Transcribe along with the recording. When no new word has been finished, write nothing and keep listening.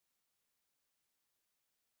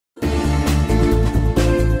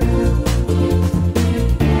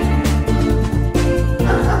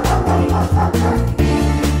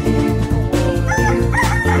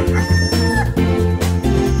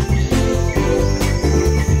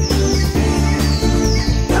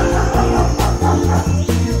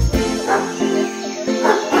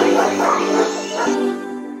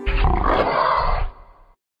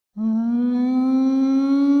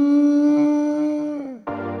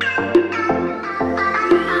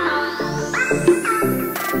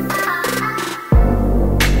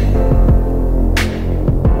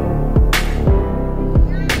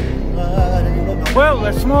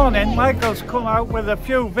morning. Michael's come out with a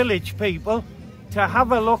few village people to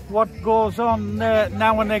have a look what goes on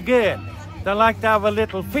now and again. They like to have a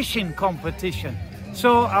little fishing competition.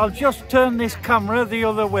 So I'll just turn this camera the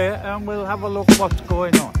other way and we'll have a look what's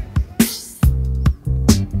going on.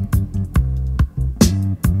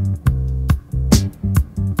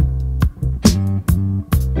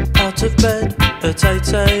 Out of bed at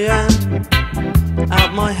 8 AM,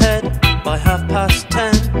 out my head by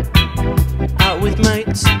 10:30. Out with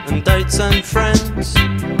mates and dates and friends,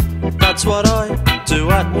 that's what I do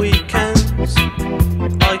at weekends.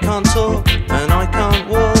 I can't talk and I can't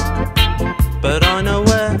walk, but I know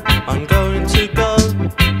where I'm going to go.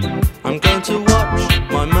 I'm going to watch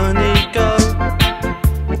my money go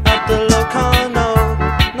at the Locarno,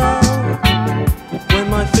 no. When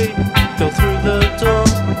my feet go through the door,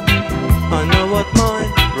 I know what my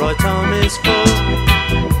right arm is for.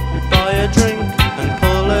 Buy a drink and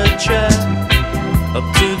pull a chair up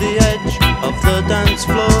to the edge of the dance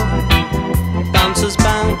floor. Bouncers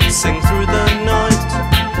bouncing through the night,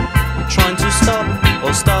 trying to stop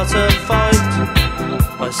or start a fight.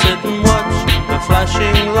 I sit and watch the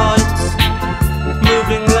flashing lights,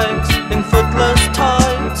 moving legs in footless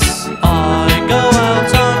tights. I go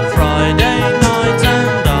out on Friday night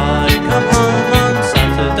and I come home on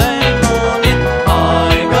Saturday morning. I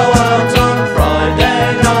go out on Friday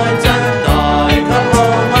night and I come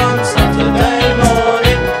home on Saturday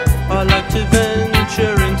morning. I like to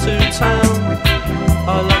venture into town, I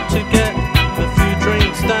like to get a few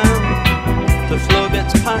drinks down. The floor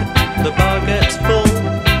gets packed, the bar gets full.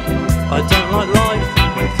 I don't like life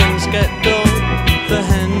when things get dull. The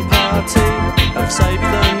hen party have saved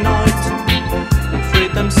the night and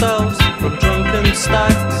freed themselves from drunken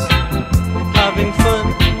stags, having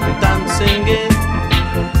fun and dancing in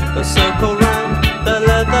a circle round the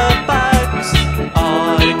leather bags.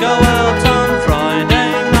 I go out on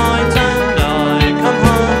Friday night and I come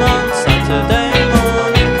home on Saturday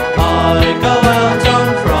morning. I go out on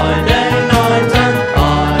Friday night and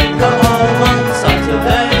I come home on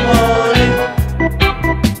Saturday morning.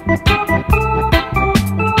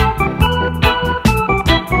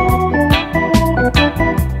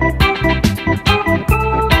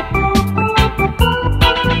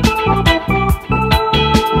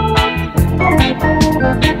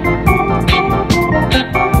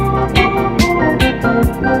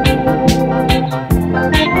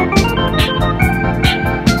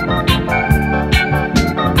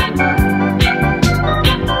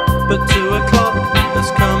 But 2 o'clock has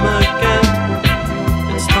come again.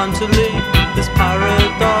 It's time to leave this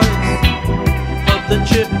paradise. Hope the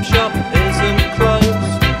chip shop isn't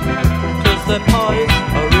closed, 'cause their pies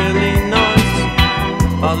are really nice.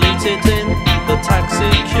 I'll eat it in the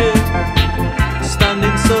taxi queue, stand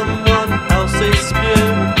in someone else's spew.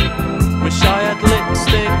 Wish I had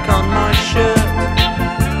lipstick on my shirt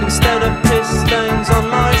instead of piss stains on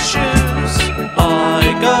my shoes.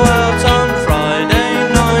 I go out on Friday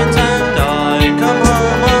night and I come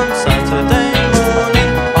home on Saturday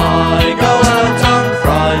morning. I go out on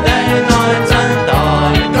Friday night and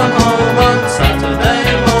I come home on Saturday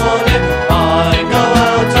morning. I go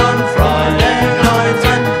out on Friday night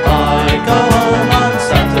and I go home on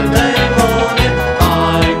Saturday morning.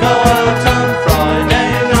 I go out on Friday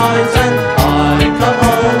night and I come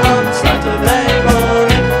home on Saturday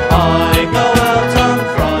morning. I go out on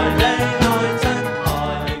Friday night and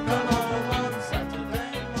I come home on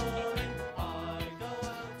Saturday morning. I go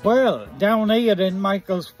out. Well, down here in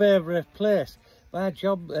Michael's favourite place, that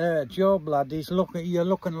job lad, you're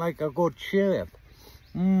looking like a good shave.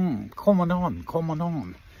 Coming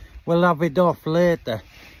on. We'll have it off later.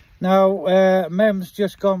 Now, Mem's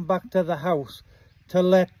just gone back to the house to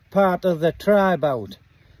let part of the tribe out.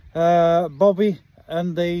 Bobby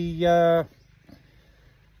and the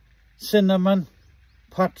Cinnamon,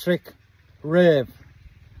 Patrick, Rave.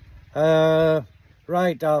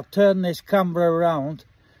 Right, I'll turn this camera around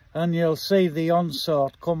and you'll see the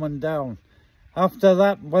onslaught coming down. After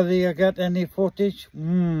that, whether you get any footage,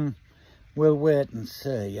 we'll wait and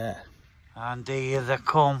see, yeah. And here they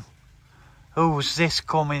come. Who's this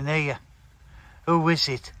coming here? Who is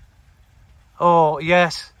it? Oh,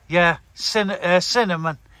 yes, yeah,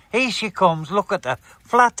 Cinnamon. Here she comes, look at her,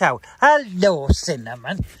 flat out. Hello,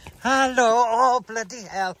 Cinnamon. Hello, oh, bloody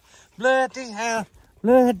hell,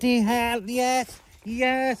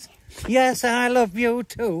 yes, I love you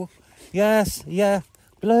too. Yes, yeah,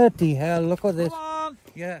 bloody hell, look at this. Come on.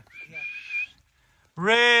 Yeah.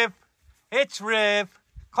 Rave, it's Rave.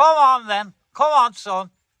 Come on then, come on,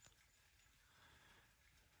 son.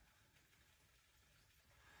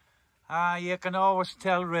 You can always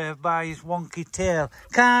tell Rave by his wonky tail,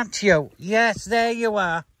 can't you? Yes, there you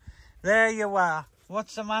are. There you are.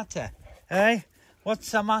 What's the matter? Eh?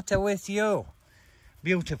 What's the matter with you?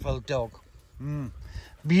 Beautiful dog.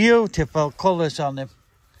 Beautiful colours on him.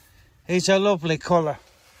 He's a lovely colour.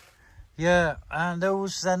 Yeah, and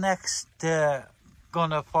who's the next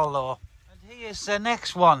gonna follow? And here's the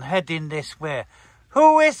next one heading this way.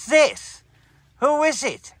 Who is this? Who is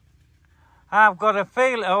it? I've got a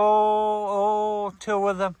feel. Oh, two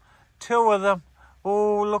of them. Two of them.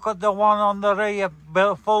 Oh, look at the one on the rear,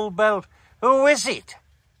 full belt. Who is it?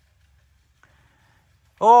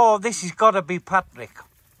 Oh, this has got to be Patrick.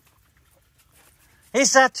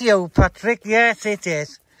 Is that you, Patrick? Yes, it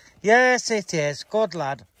is. Yes, it is. Good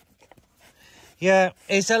lad. Yeah,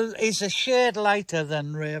 he's a shade lighter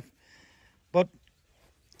than Rave, but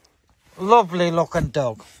lovely looking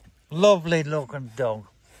dog. Lovely looking dog.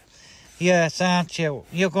 Yes, aren't you?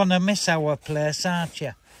 You're going to miss our place, aren't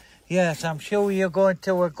you? Yes, I'm sure you're going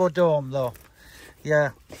to a good home, though.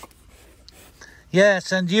 Yeah.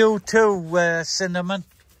 Yes, and you too, Cinnamon.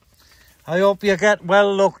 I hope you get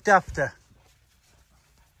well looked after.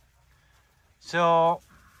 So,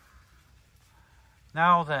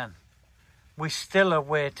 now then, we're still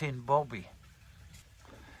awaiting Bobby.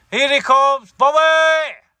 Here he comes,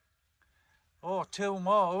 Bobby! Oh, two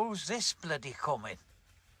more. Who's this bloody coming?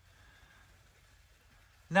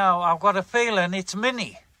 Now, I've got a feeling it's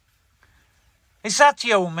Minnie. Is that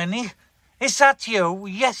you, Minnie? Is that you?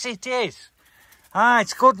 Yes, it is. Ah,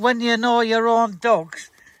 it's good when you know your own dogs.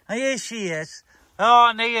 And here she is. Oh,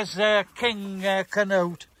 and here's King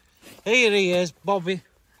Canute. Here he is, Bobby.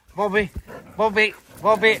 Bobby, Bobby,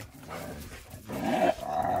 Bobby.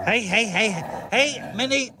 Hey, hey, hey, hey,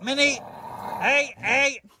 Minnie, Minnie. Hey,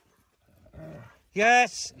 hey.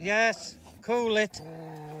 Yes, yes. Cool it,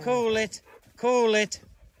 cool it, cool it.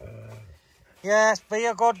 Yes, be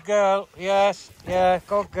a good girl. Yes, yeah,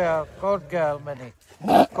 good girl, Minnie.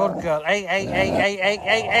 Good girl. Hey, hey, hey, hey, hey, hey,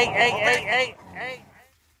 hey, hey, hey, hey,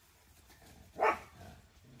 hey.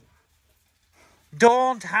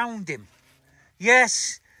 Don't hound him.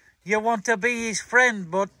 Yes, you want to be his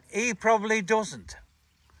friend, but he probably doesn't.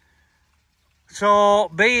 So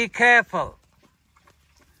be careful.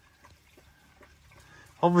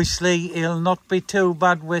 Obviously, he'll not be too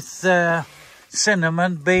bad with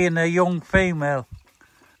Cinnamon being a young female,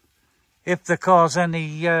 if they cause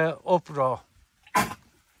any uproar.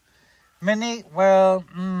 Minnie, well,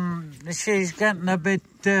 she's getting a bit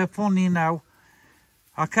funny now.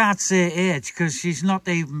 I can't say age because she's not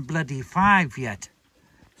even bloody 5 yet.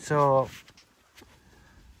 So,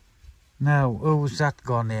 now, who's that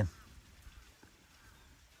gone in?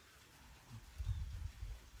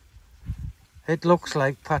 It looks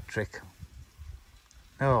like Patrick.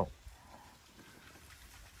 No.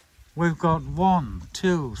 We've got 1,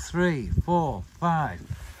 2, 3, 4, 5,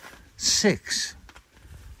 6.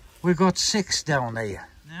 We've got 6 down here.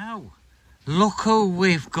 Now, look who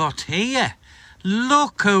we've got here.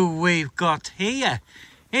 Look who we've got here.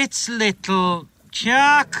 It's little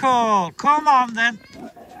Charcoal. Come on then.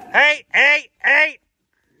 Hey, hey, hey.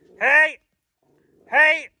 Hey,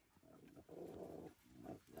 hey.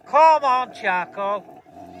 Come on, Charcoal.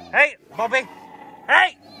 Hey, Bobby.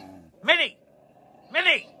 Hey, Minnie.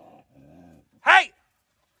 Minnie. Hey!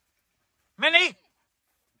 Minnie!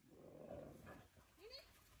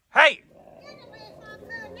 Hey!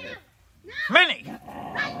 Minnie!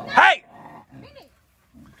 Hey!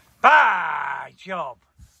 By job!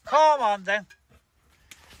 Come on then.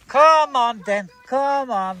 Come on then.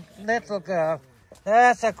 Come on, little girl.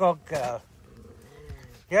 That's a good girl.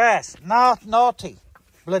 Yes, not naughty.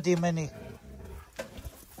 Bloody Minnie.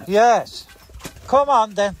 Yes. Come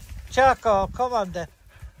on then. Charcoal, come on then.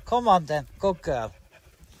 Come on then, good girl.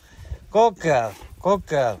 Good girl, good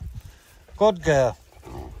girl, good girl.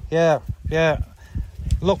 Yeah, yeah.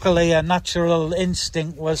 Luckily, her natural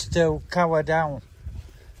instinct was to cower down.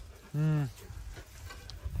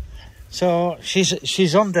 So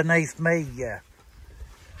she's underneath me. Yeah.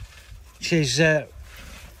 She's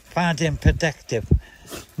finding protective.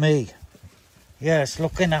 Me. Yes,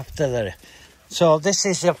 looking after her. So this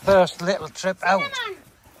is your first little trip out.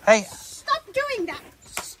 Hey. Stop doing that.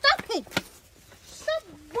 Stop it! Stop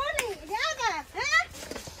running together,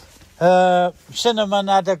 huh? Cinnamon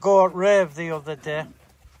had a go at Rave the other day.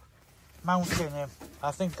 Mounting him.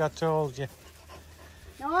 I think I told you.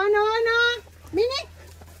 No, no, no. Minnie!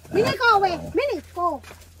 Minnie, go away. Minnie, go.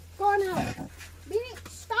 Go now. Minnie,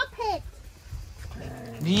 stop it.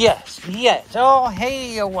 Yes, yes. Oh,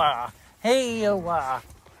 here you are. Here you are.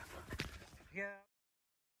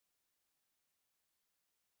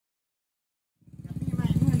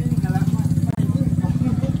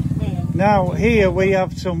 Now here we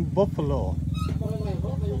have some buffalo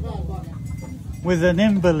with an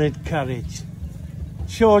invalid carriage.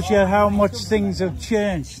 Shows you how much things have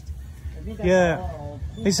changed. Yeah.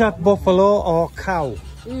 Is that buffalo or cow?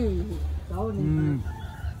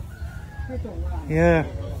 Yeah.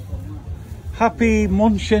 Happy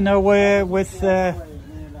munching away with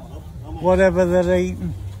whatever they're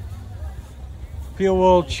eating. Few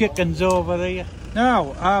old chickens over here.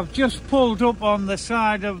 Now, I've just pulled up on the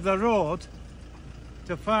side of the road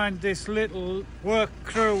to find this little work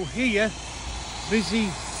crew here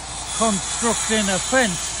busy constructing a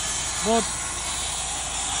fence, but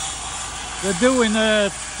they're doing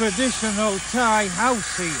a traditional Thai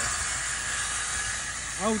house here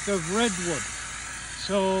out of redwood.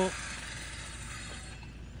 So,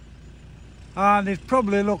 and it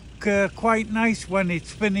probably look quite nice when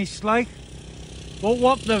it's finished, like. But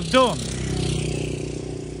what they've done,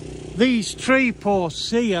 these tree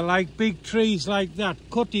posts here, like big trees like that,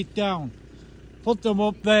 cut it down, put them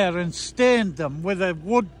up there and stained them with a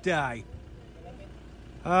wood dye.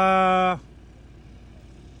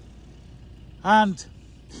 And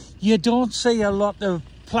you don't see a lot of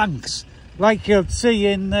planks like you'd see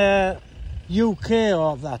in UK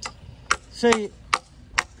or that. See,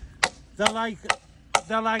 they're like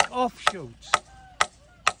offshoots,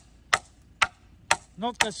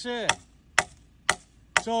 not the same.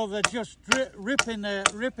 So they're just ripping a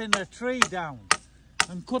tree down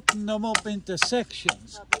and cutting them up into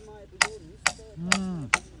sections.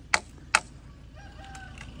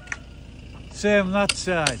 Same that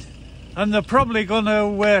side. And they're probably going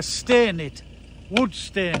to stain it, wood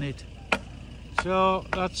stain it. So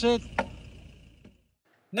that's it.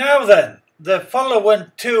 Now then, the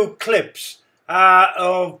following two clips are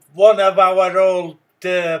of one of our old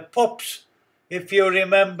pups, if you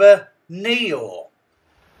remember, Neo.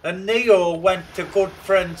 And Neo went to good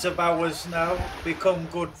friends of ours now, become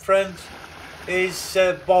good friends, is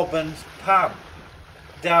Bob and Pam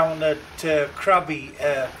down at Krabi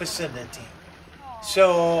vicinity.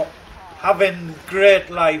 So, having great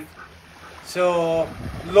life. So,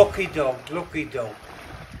 lucky dog, lucky dog.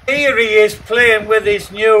 Here he is playing with his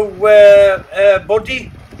new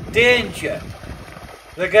buddy, Danger.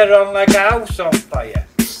 They get on like a house on fire.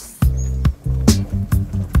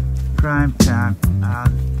 Prime time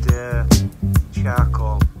and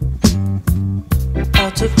charcoal.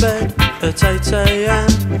 Out of bed at 8 AM,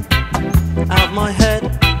 out my head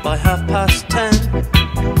by 10:30.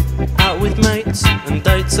 Out with mates and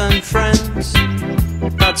dates and friends,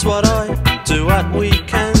 that's what I do at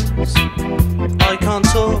weekends. I can't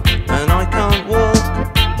talk and I can't walk,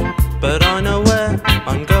 but I know where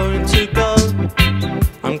I'm going to go.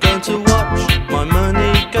 I'm going to watch my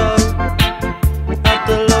money go at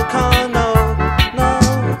the Locarno, no.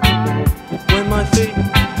 When my feet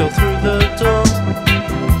go through the door,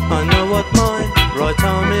 I know what my right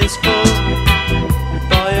arm is for.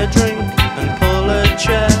 Buy a drink and pull a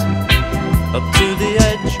chair up to the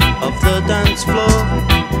edge of the dance floor.